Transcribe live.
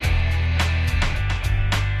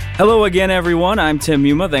Hello again, everyone. I'm Tim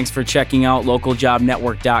Yuma. Thanks for checking out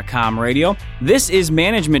localjobnetwork.com radio. This is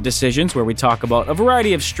Management Decisions, where we talk about a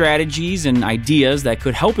variety of strategies and ideas that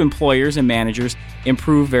could help employers and managers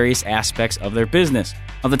improve various aspects of their business.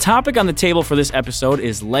 Now, the topic on the table for this episode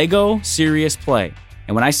is Lego Serious Play.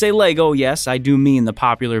 And when I say Lego, yes, I do mean the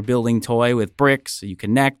popular building toy with bricks so you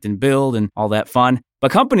connect and build and all that fun.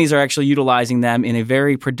 But companies are actually utilizing them in a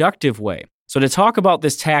very productive way. So to talk about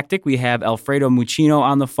this tactic, we have Alfredo Muccino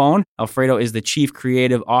on the phone. Alfredo is the Chief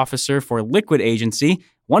Creative Officer for Liquid Agency,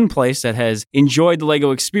 one place that has enjoyed the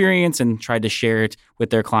Lego experience and tried to share it with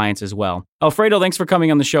their clients as well. Alfredo, thanks for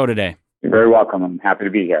coming on the show today. You're very welcome. I'm happy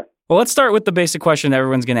to be here. Well, let's start with the basic question that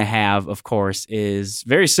everyone's going to have, of course, is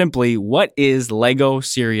very simply, what is Lego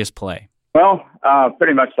Serious Play? Well,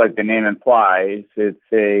 pretty much like the name implies, it's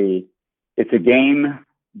a game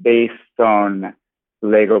based on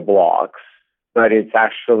Lego blocks. But it's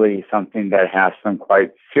actually something that has some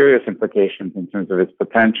quite serious implications in terms of its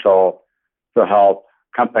potential to help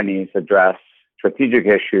companies address strategic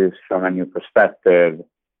issues from a new perspective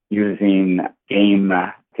using game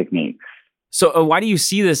techniques. So why do you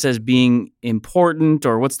see this as being important,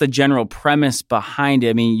 or what's the general premise behind it?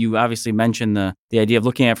 I mean, you obviously mentioned the idea of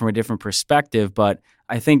looking at it from a different perspective, but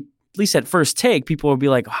I think at least at first take, people will be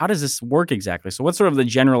like, how does this work exactly? So what's sort of the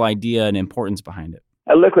general idea and importance behind it?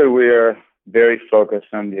 At Liquid, we're very focused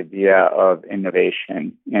on the idea of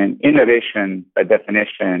innovation. And innovation, by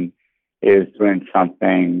definition, is doing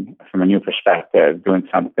something from a new perspective, doing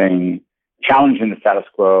something, challenging the status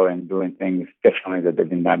quo and doing things differently that they've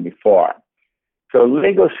been done before. So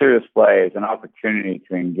Lego Serious Play is an opportunity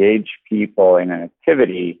to engage people in an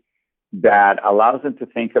activity that allows them to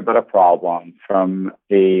think about a problem from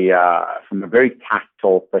a very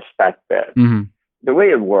tactile perspective. Mm-hmm. The way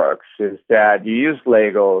it works is that you use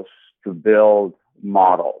Legos to build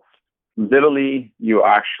models. Literally, you're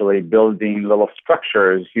actually building little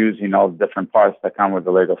structures using all the different parts that come with the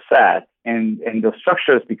Lego set. And those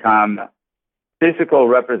structures become physical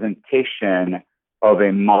representation of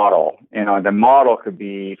a model. You know, the model could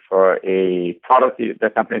be for a product the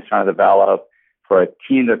company is trying to develop, for a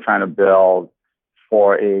team they're trying to build,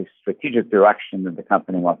 for a strategic direction that the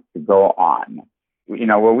company wants to go on. You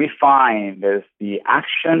know, what we find is the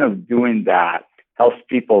action of doing that helps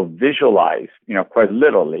people visualize, you know, quite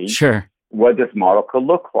literally, sure, what this model could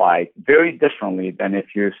look like very differently than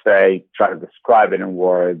if you, say, try to describe it in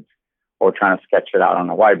words or trying to sketch it out on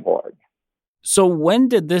a whiteboard. So when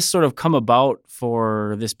did this sort of come about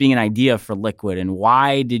for this being an idea for Liquid, and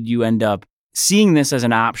why did you end up seeing this as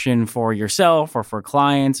an option for yourself or for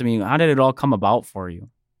clients? I mean, how did it all come about for you?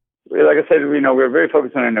 Like I said, you know, we're very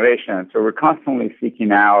focused on innovation. So we're constantly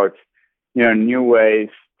seeking out, you know, new ways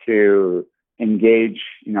to engage,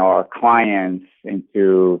 you know, our clients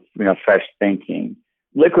into, you know, fresh thinking.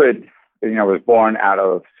 Liquid, you know, was born out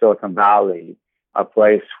of Silicon Valley, a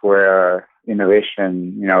place where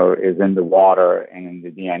innovation, you know, is in the water and in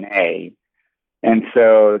the DNA. And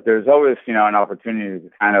so there's always, you know, an opportunity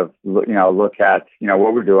to kind of, you know, look at, you know,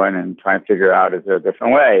 what we're doing and try and figure out, is there a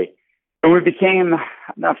different way? And we became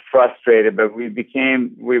not frustrated, but we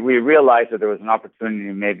realized that there was an opportunity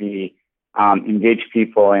to maybe engage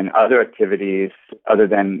people in other activities other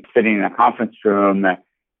than sitting in a conference room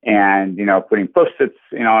and, you know, putting Post-its,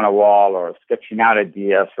 you know, on a wall or sketching out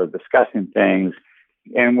ideas or discussing things.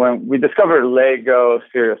 And when we discovered Lego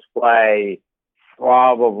Serious Play,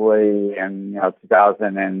 probably in, you know,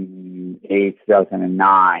 2008,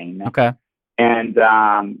 2009. Okay. And,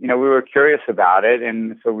 you know, we were curious about it.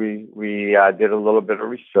 And so we did a little bit of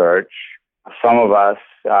research. Some of us,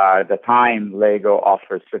 at the time, Lego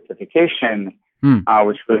offered certification,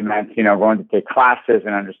 which really meant, you know, going to take classes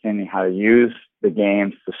and understanding how to use the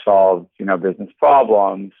games to solve, you know, business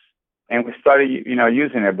problems. And we started, you know,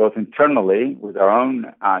 using it both internally with our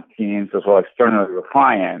own teams as well as externally with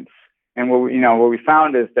clients. And what we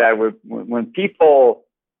found is that when people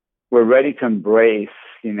were ready to embrace,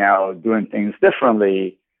 you know, doing things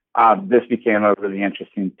differently, this became a really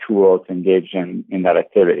interesting tool to engage in that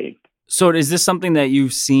activity. So is this something that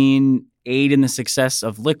you've seen aid in the success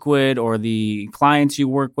of Liquid or the clients you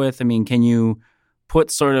work with? I mean, can you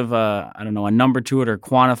put sort of a number to it or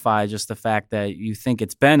quantify just the fact that you think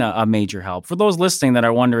it's been a major help? For those listening that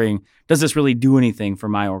are wondering, does this really do anything for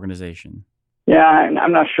my organization? Yeah,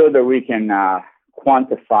 I'm not sure that we can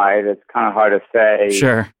quantify it. It's kind of hard to say.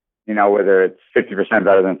 Sure. You know, whether it's 50%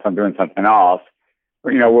 better than doing something else.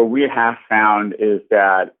 But, you know, what we have found is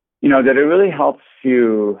that, you know, that it really helps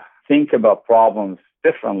you think about problems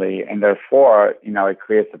differently, and therefore, you know, it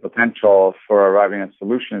creates the potential for arriving at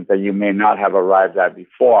solutions that you may not have arrived at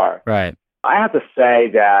before. Right. I have to say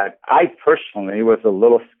that I personally was a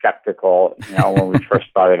little skeptical, when we first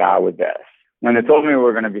started out with this. When they told me we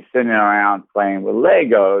were going to be sitting around playing with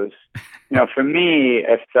Legos, for me,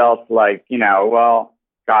 it felt like, well,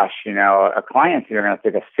 gosh, a client's are going to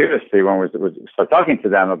take us seriously when we start talking to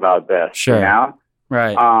them about this, Sure.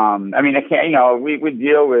 Right. I can't, we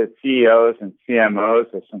deal with CEOs and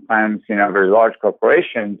CMOs or sometimes, very large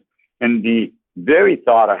corporations, and the very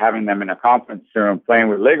thought of having them in a conference room playing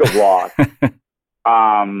with Lego blocks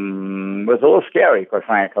was a little scary, quite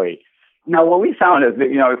frankly. Now, what we found is that,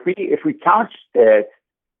 if we couched it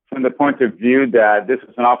from the point of view that this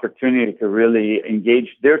is an opportunity to really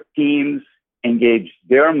engage their teams, engage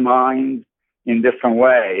their minds in different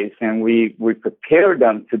ways, and we prepare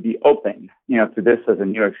them to be open, to this as a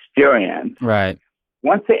new experience. Right.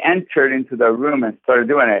 Once they entered into the room and started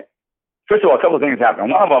doing it, first of all, a couple of things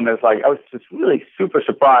happened. One of them is I was just really super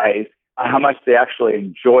surprised at how much they actually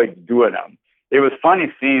enjoyed doing them. It was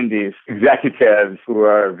funny seeing these executives who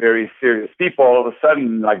are very serious people all of a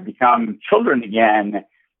sudden become children again,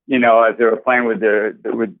 as they were playing with the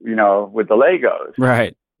Legos.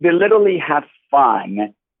 Right. They literally have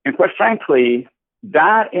fun. And quite frankly,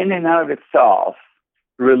 that in and out of itself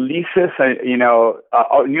releases,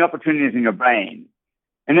 new opportunities in your brain.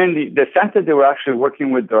 And then the fact that they were actually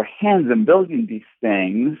working with their hands and building these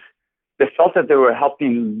things, they felt that they were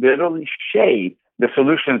helping literally shape the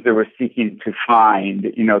solutions they were seeking to find,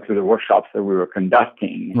 through the workshops that we were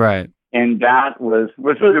conducting. Right. And that was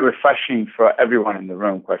really refreshing for everyone in the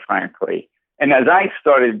room, quite frankly. And as I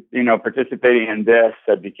started, participating in this,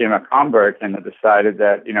 I became a convert and I decided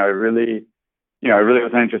that, it really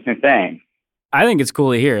was an interesting thing. I think it's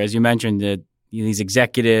cool to hear, as you mentioned, that these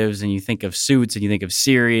executives and you think of Suits and you think of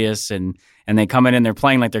Sirius and they come in and they're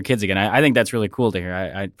playing like they're kids again. I think that's really cool to hear.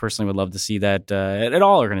 I personally would love to see that at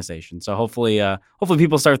all organizations. So hopefully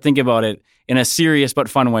people start thinking about it in a serious but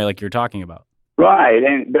fun way like you're talking about. Right.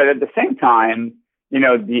 But at the same time,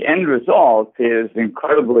 the end result is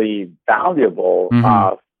incredibly valuable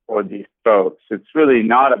for these folks. It's really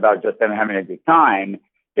not about just them having a good time.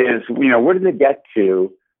 Is, where do they get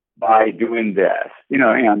to by doing this?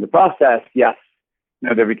 And the process, yes,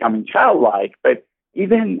 they're becoming childlike, but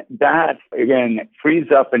even that, again, frees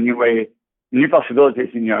up a new possibilities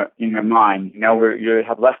in your mind, where you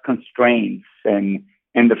have less constraints and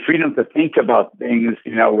the freedom to think about things,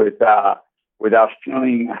 without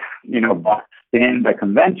feeling, boxed in by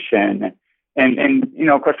convention. And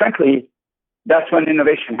quite frankly, that's when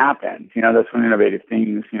innovation happens. That's when innovative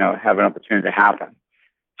things, have an opportunity to happen.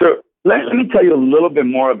 So let me tell you a little bit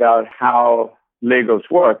more about how Legos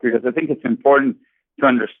work, because I think it's important to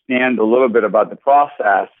understand a little bit about the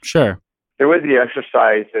process. Sure. The way the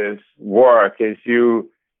exercises work is you're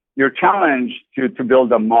challenged to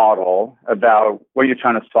build a model about what you're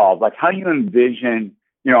trying to solve, like how you envision,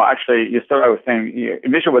 actually you start out with saying, you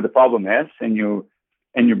envision what the problem is and you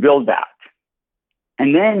build that.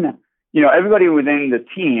 And then, everybody within the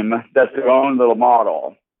team does their own little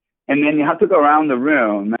model. And then you have to go around the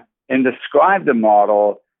room and describe the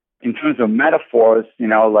model in terms of metaphors,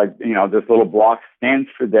 this little block stands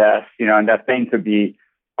for this, and that thing could be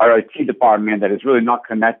our IT department that is really not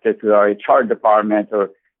connected to our HR department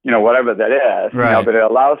or, whatever that is. Right. But it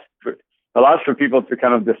allows for people to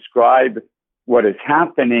kind of describe what is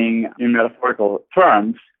happening in metaphorical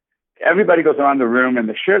terms. Everybody goes around the room and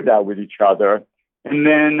they share that with each other. And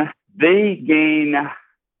then they gain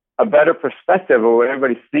a better perspective of what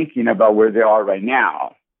everybody's thinking about where they are right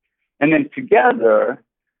now. And then together,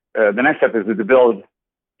 the next step is to build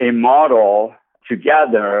a model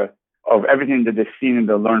together of everything that they've seen and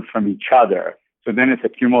they learned from each other. So then it's a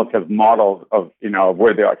cumulative model of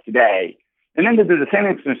where they are today. And then to do the same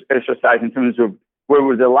exercise in terms of where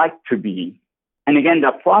would they like to be. And again,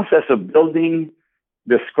 that process of building,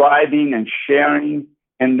 describing, and sharing,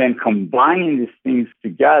 and then combining these things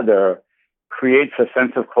together creates a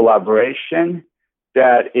sense of collaboration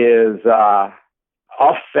that is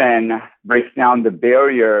often breaks down the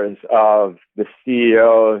barriers of the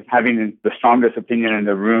CEO having the strongest opinion in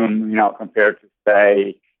the room, compared to,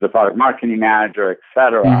 say, the product marketing manager, et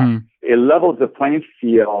cetera. Mm-hmm. It levels the playing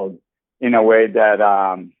field in a way that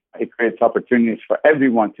it creates opportunities for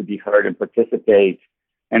everyone to be heard and participate.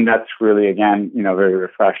 And that's really, again, very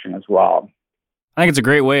refreshing as well. I think it's a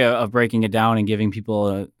great way of breaking it down and giving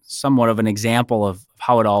people somewhat of an example of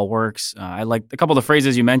how it all works. I like a couple of the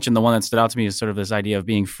phrases you mentioned. The one that stood out to me is sort of this idea of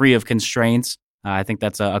being free of constraints. I think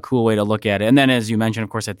that's a cool way to look at it. And then, as you mentioned, of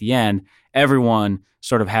course, at the end, everyone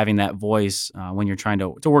sort of having that voice when you're trying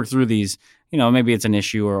to work through these, maybe it's an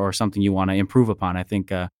issue or something you want to improve upon. I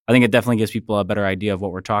think it definitely gives people a better idea of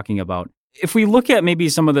what we're talking about. If we look at maybe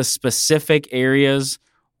some of the specific areas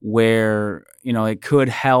where, it could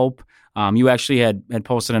help, you actually had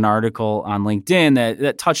posted an article on LinkedIn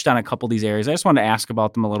that touched on a couple of these areas. I just wanted to ask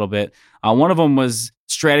about them a little bit. One of them was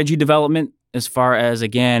strategy development, as far as,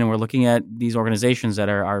 again, we're looking at these organizations that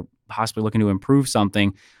are possibly looking to improve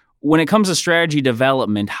something. When it comes to strategy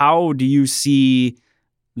development, how do you see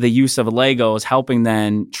the use of Legos helping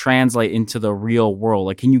then translate into the real world?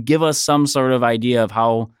 Like, can you give us some sort of idea of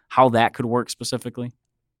how that could work specifically?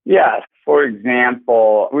 Yes. For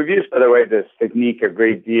example, we've used, by the way, this technique a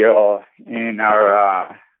great deal in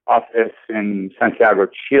our office in Santiago,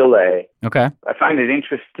 Chile. Okay. I find it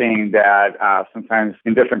interesting that sometimes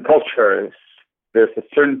in different cultures, there's a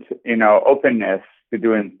certain, openness to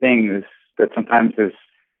doing things that sometimes is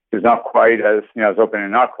not quite as, as open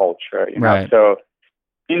in our culture. Right. So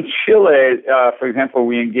in Chile, for example,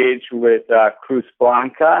 we engaged with Cruz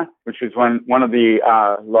Blanca, which is one of the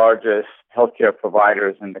largest healthcare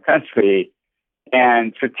providers in the country.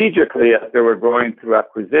 And strategically, as they were growing through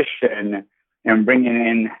acquisition and bringing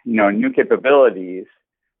in, new capabilities,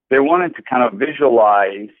 they wanted to kind of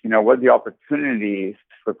visualize, what the opportunities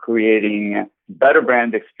for creating better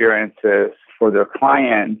brand experiences for their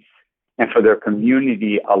clients and for their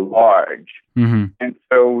community at large. Mm-hmm. And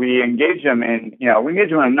so we engage them in,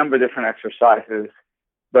 a number of different exercises,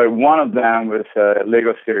 but one of them was a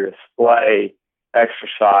Lego Serious Play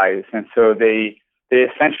exercise. And so they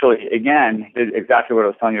essentially, again, did exactly what I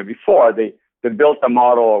was telling you before. They built a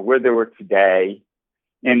model of where they were today.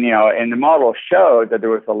 And, and the model showed that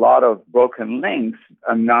there was a lot of broken links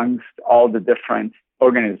amongst all the different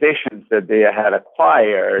organizations that they had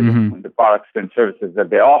acquired, mm-hmm. the products and services that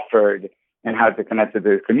they offered, and how to connect to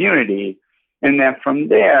the community. And then from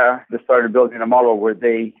there, they started building a model where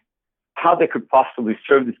how they could possibly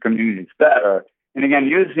serve these communities better. And again,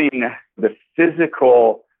 using the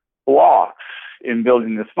physical blocks in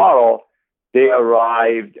building this model, they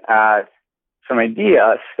arrived at some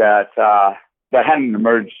ideas that hadn't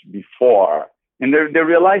emerged before. And they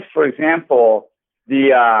realized, for example,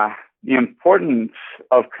 the importance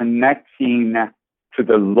of connecting to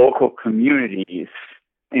the local communities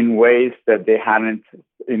in ways that they hadn't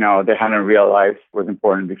realized was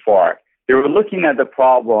important before. They were looking at the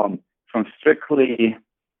problem from strictly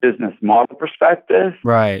business model perspective,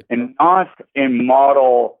 right, and not a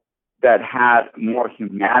model that had more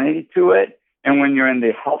humanity to it. And when you're in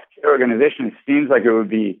the healthcare organization, it seems like it would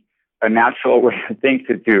be a natural way to think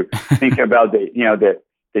about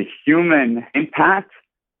the human impact.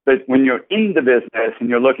 But when you're in the business and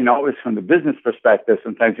you're looking always from the business perspective,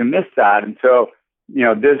 sometimes you miss that. And so,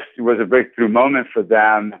 this was a breakthrough moment for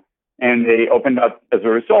them. And they opened up, as a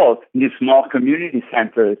result, these small community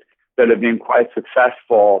centers that have been quite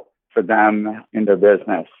successful for them in their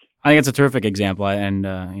business. I think it's a terrific example. And,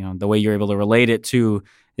 the way you're able to relate it to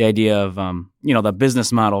the idea of, the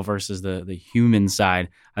business model versus the human side.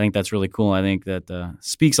 I think that's really cool. I think that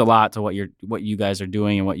speaks a lot to what you guys are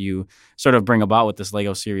doing and what you sort of bring about with this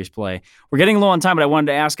Lego Serious Play. We're getting low on time, but I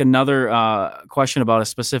wanted to ask another question about a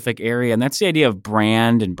specific area, and that's the idea of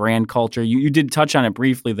brand and brand culture. You did touch on it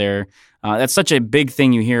briefly there. That's such a big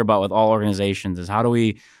thing you hear about with all organizations is how do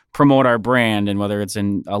we promote our brand, and whether it's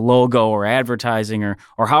in a logo or advertising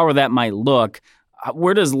or however that might look.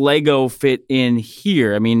 Where does Lego fit in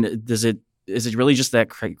here? I mean, is it really just that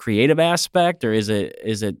creative aspect, or is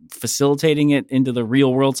it facilitating it into the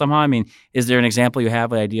real world somehow? I mean, is there an example you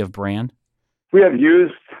have of the idea of brand? We have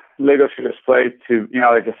used Lego Serious Play to,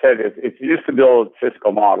 like I said, it's used to build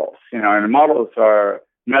physical models, and the models are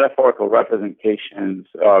metaphorical representations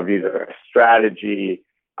of either a strategy,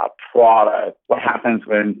 a product, what happens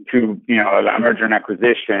when a merger and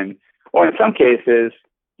acquisition, or in some cases,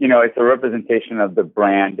 it's a representation of the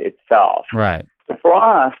brand itself. Right. So for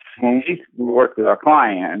us, when we work with our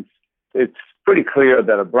clients, it's pretty clear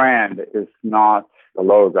that a brand is not the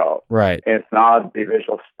logo. Right. It's not the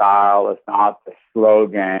visual style. It's not the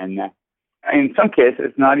slogan. In some cases,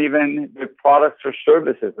 it's not even the products or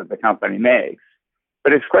services that the company makes.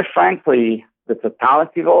 But it's quite frankly the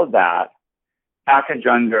totality of all of that packaged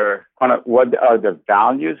under kind of what are the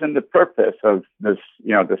values and the purpose of this,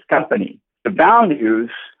 this company. The values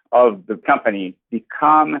of the company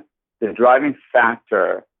become the driving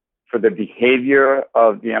factor for the behavior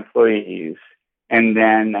of the employees, and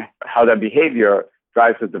then how that behavior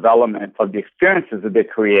drives the development of the experiences that they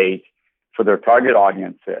create for their target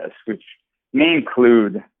audiences, which may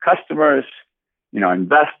include customers,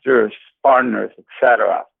 investors, partners,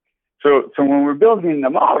 etc. So when we're building the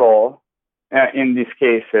model, in these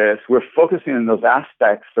cases, we're focusing on those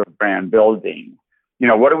aspects of brand building.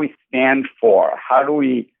 What do we stand for? How do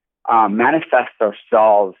we manifest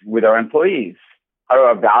ourselves with our employees? How do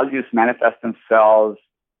our values manifest themselves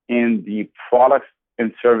in the products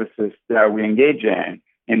and services that we engage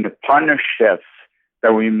in the partnerships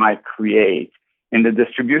that we might create, in the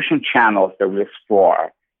distribution channels that we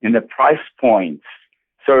explore, in the price points?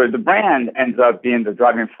 So the brand ends up being the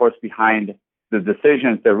driving force behind the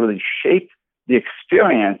decisions that really shape the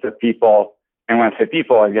experience that people, and when I say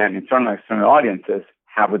people, again, internal and external audiences,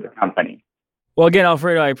 have with the company. Well, again,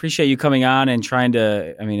 Alfredo, I appreciate you coming on and trying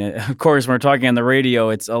to, of course, when we're talking on the radio,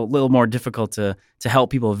 it's a little more difficult to help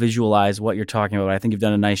people visualize what you're talking about. I think you've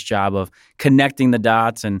done a nice job of connecting the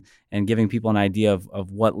dots and giving people an idea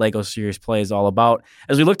of what LEGO Serious Play is all about.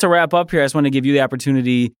 As we look to wrap up here, I just want to give you the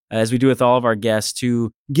opportunity, as we do with all of our guests, to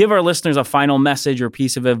give our listeners a final message or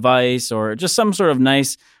piece of advice or just some sort of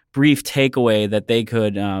nice brief takeaway that they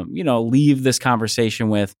could, leave this conversation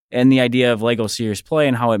with, and the idea of LEGO Serious Play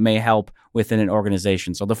and how it may help within an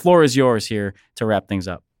organization. So the floor is yours here to wrap things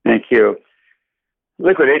up. Thank you.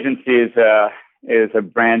 Liquid Agency is a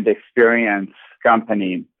brand experience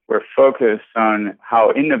company. We're focused on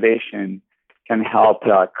how innovation can help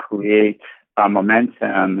create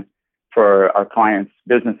momentum for our clients'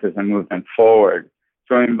 businesses and move them forward.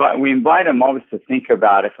 So we invite them always to think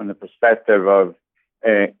about it from the perspective of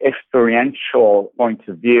an experiential point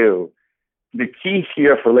of view. The key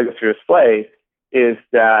here for LEGO Serious Play is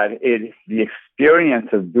that the experience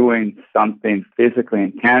of doing something physically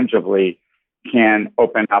and tangibly can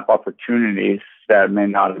open up opportunities that may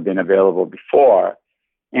not have been available before.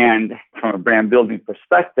 And from a brand building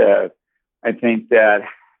perspective, I think that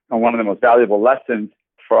one of the most valuable lessons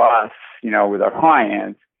for us, with our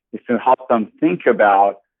clients, is to help them think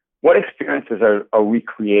about what experiences are we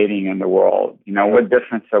creating in the world? What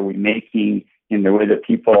difference are we making in the way that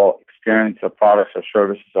people experience our products or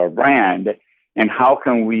services or brand? And how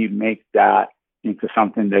can we make that into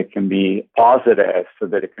something that can be positive so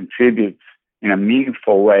that it contributes in a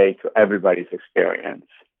meaningful way to everybody's experience?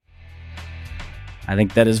 I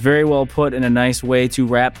think that is very well put and a nice way to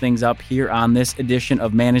wrap things up here on this edition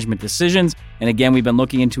of Management Decisions. And again, we've been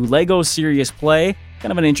looking into LEGO Serious Play,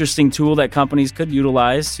 kind of an interesting tool that companies could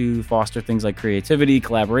utilize to foster things like creativity,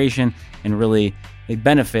 collaboration, and really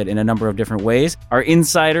benefit in a number of different ways. Our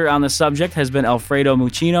insider on the subject has been Alfredo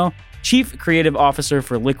Muccino, Chief Creative Officer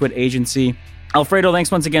for Liquid Agency. Alfredo,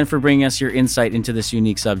 thanks once again for bringing us your insight into this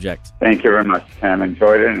unique subject. Thank you very much, Tim.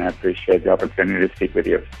 Enjoyed it, and I appreciate the opportunity to speak with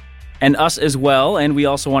you. And us as well. And we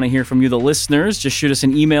also want to hear from you, the listeners. Just shoot us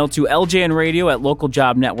an email to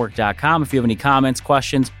ljnradio@localjobnetwork.com if you have any comments,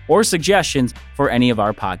 questions, or suggestions for any of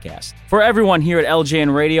our podcasts. For everyone here at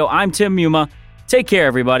LJN Radio, I'm Tim Muma. Take care,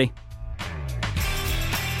 everybody.